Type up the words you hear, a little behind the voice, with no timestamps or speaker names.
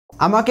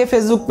আমাকে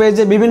ফেসবুক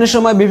পেজে বিভিন্ন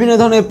সময় বিভিন্ন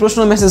ধরনের প্রশ্ন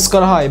মেসেজ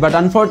করা হয়, বাট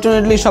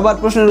আনফরচুনেটলি সবার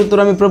প্রশ্নের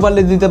উত্তর আমি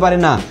প্রপারলি দিতে পারি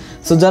না।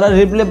 সো যারা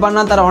রিপ্লাই পান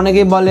না তারা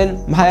অনেকেই বলেন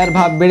ভাই আর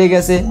ভাব বেড়ে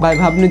গেছে, ভাই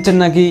ভাব নিচ্ছেন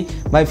নাকি,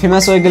 ভাই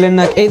ফেমাস হয়ে গেলেন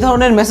না, এই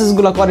ধরনের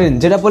মেসেজগুলো করেন,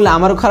 যেটা বললে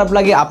আমারও খারাপ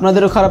লাগে,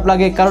 আপনাদেরও খারাপ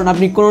লাগে, কারণ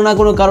আপনি কোনো না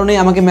কোনো কারণে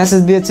আমাকে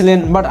মেসেজ দিয়েছিলেন,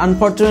 বাট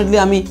আনফরচুনেটলি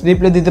আমি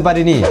রিপ্লাই দিতে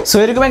পারিনি। সো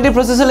এরকম একটি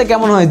প্রসেস হলে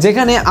কেমন হয়,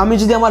 যেখানে আমি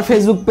যদি আমার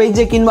ফেসবুক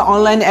পেজে কিংবা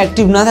অনলাইনে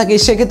অ্যাক্টিভ না থাকি,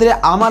 সেক্ষেত্রে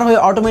আমার হয়ে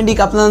অটোমেটিক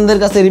আপনাদের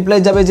কাছে রিপ্লাই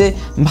যাবে যে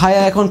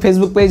ভাইয়া এখন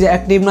ফেসবুক পেজে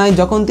অ্যাক্টিভ নাই।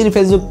 যখন তিনি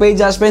ফেসবুক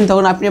পেজে আসবেন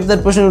তখন আপনি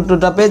আপনার প্রশ্নের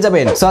উত্তরটা পেয়ে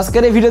যাবেন। সো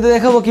আজকের এই ভিডিওতে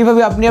দেখাবো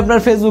কিভাবে আপনি আপনার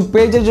ফেসবুক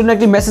পেজের জন্য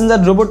একটি মেসেঞ্জার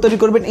রোবট তৈরি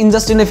করবেন in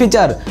just in a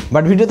feature.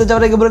 But ভিডিওতে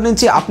যাওয়ার আগে বলে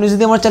নিচ্ছি, আপনি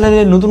যদি আমার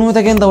চ্যানেলে নতুন হয়ে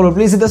থাকেন তাহলে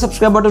please hit the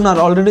subscribe button, R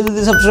already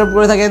যদি সাবস্ক্রাইব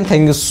করে থাকেন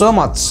thank you so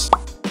much.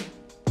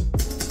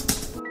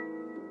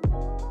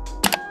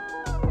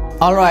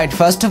 Alright,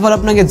 first of all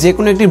আপনাকে যে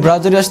কোনো একটি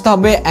ব্রাউজারে আসতে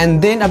হবে অ্যান্ড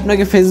দেন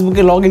আপনাকে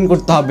ফেসবুকে লগ ইন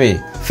করতে হবে।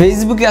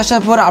 ফেসবুকে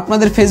আসার পর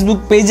আপনাদের ফেসবুক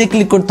পেজে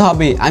ক্লিক করতে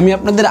হবে। আমি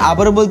আপনাদের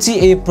আবারও বলছি,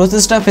 এই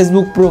প্রসেসটা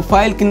ফেসবুক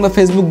প্রোফাইল কিংবা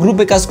ফেসবুক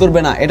গ্রুপে কাজ করবে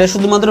না, এটা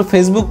শুধুমাত্র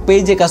ফেসবুক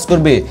পেজে কাজ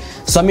করবে।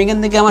 সো আমি এখান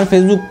থেকে আমার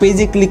ফেসবুক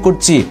পেজে ক্লিক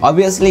করছি,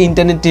 অবভিয়াসলি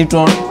ইন্টারনেট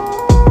টিউটর।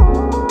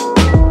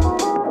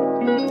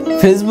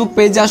 ফেসবুক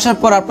পেজে আসার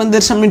পর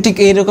আপনাদের সামনে ঠিক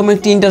এইরকম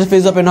একটি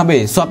ইন্টারফেস ওপেন হবে।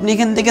 সো আপনি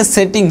এখান থেকে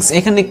সেটিংস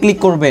এখানে ক্লিক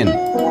করবেন।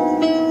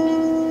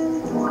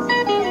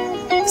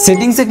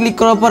 সেটিংসে ক্লিক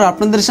করার পর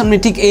আপনাদের সামনে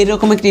ঠিক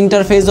এইরকম একটি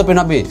ইন্টারফেস ওপেন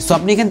হবে। সো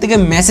আপনি এখান থেকে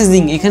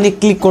মেসেজিং এখানে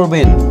ক্লিক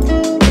করবেন।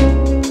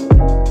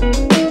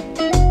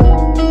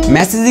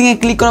 মেসেজিং এ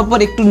ক্লিক করার পর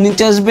একটু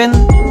নিচে আসবেন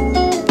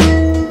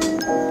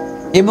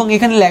এবং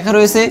এখানে লেখা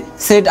রয়েছে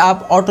set up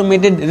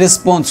automated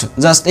response,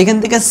 just এখান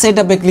থেকে সেট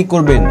আপে ক্লিক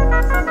করবেন।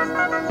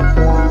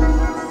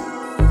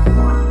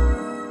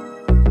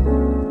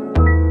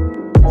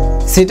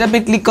 সেটআপে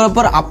ক্লিক করার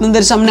পর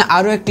আপনাদের সামনে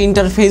আরো একটি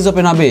ইন্টারফেস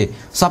ওপেন হবে।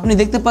 সো আপনি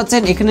দেখতে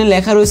পাচ্ছেন এখানে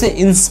লেখা রয়েছে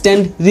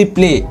ইনস্ট্যান্ট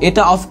রিপ্লে,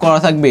 এটা অফ করা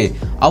থাকবে,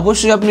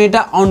 অবশ্যই আপনি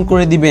এটা অন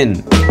করে দিবেন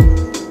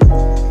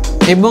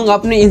এবং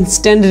আপনি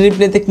ইনস্ট্যান্ট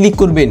রিপ্লেতে ক্লিক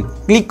করবেন।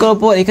 ক্লিক করার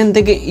পর এখান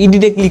থেকে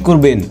ইডিটে ক্লিক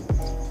করবেন।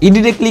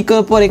 ইডিটে ক্লিক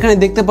করার পর এখানে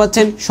দেখতে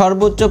পাচ্ছেন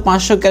সর্বোচ্চ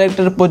 500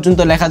 ক্যারেক্টার পর্যন্ত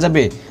লেখা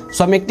যাবে। সো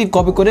আমি একটি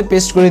কপি করে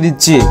পেস্ট করে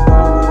দিচ্ছি।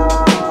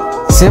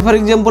 সে ফর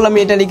এক্সাম্পল আমি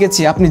এটা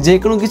লিখেছি, আপনি যে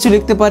কোনো কিছু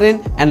লিখতে পারেন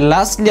অ্যান্ড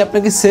লাস্টলি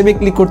আপনাকে সেভে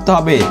ক্লিক করতে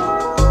হবে।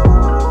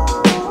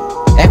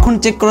 এখন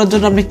চেক করার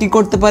জন্য আপনি কি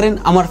করতে পারেন,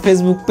 আমার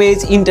Facebook page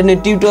internet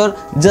tutor,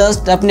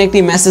 just আপনি একটি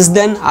মেসেজ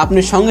দেন, আপনি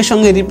সঙ্গে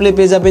সঙ্গে রিপ্লাই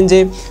পেয়ে যাবেন যে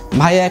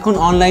ভাইয়া এখন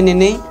অনলাইনে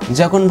নেই।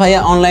 যখন ভাইয়া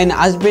অনলাইনে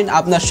আসবেন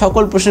আপনার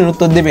সকল প্রশ্নের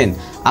উত্তর দেবেন।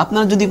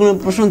 আপনার যদি কোনো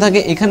প্রশ্ন থাকে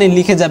এখানে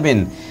লিখে যাবেন,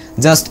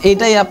 জাস্ট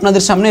এটাই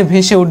আপনাদের সামনে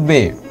ভেসে উঠবে।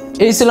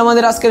 এই ছিল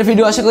আমাদের আজকের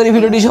ভিডিও। আশা করি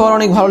ভিডিওটি সবার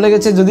অনেক ভালো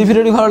লেগেছে। যদি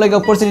ভিডিওটি ভালো লাগে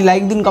অবশ্যই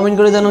লাইক দিন, কমেন্ট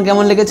করে জানান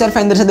কেমন লেগেছে, আর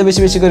ফ্রেন্ডদের সাথে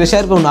বেশি বেশি করে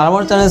শেয়ার করুন, আর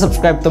আমার চ্যানেল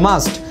সাবস্ক্রাইব তো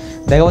মাস্ট।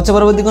 দেখা হচ্ছে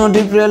পরবর্তী কোনো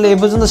টিউটোরিয়ালে। এই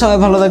পর্যন্ত সবাই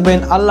ভালো থাকবেন,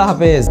 আল্লাহ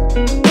হাফেজ।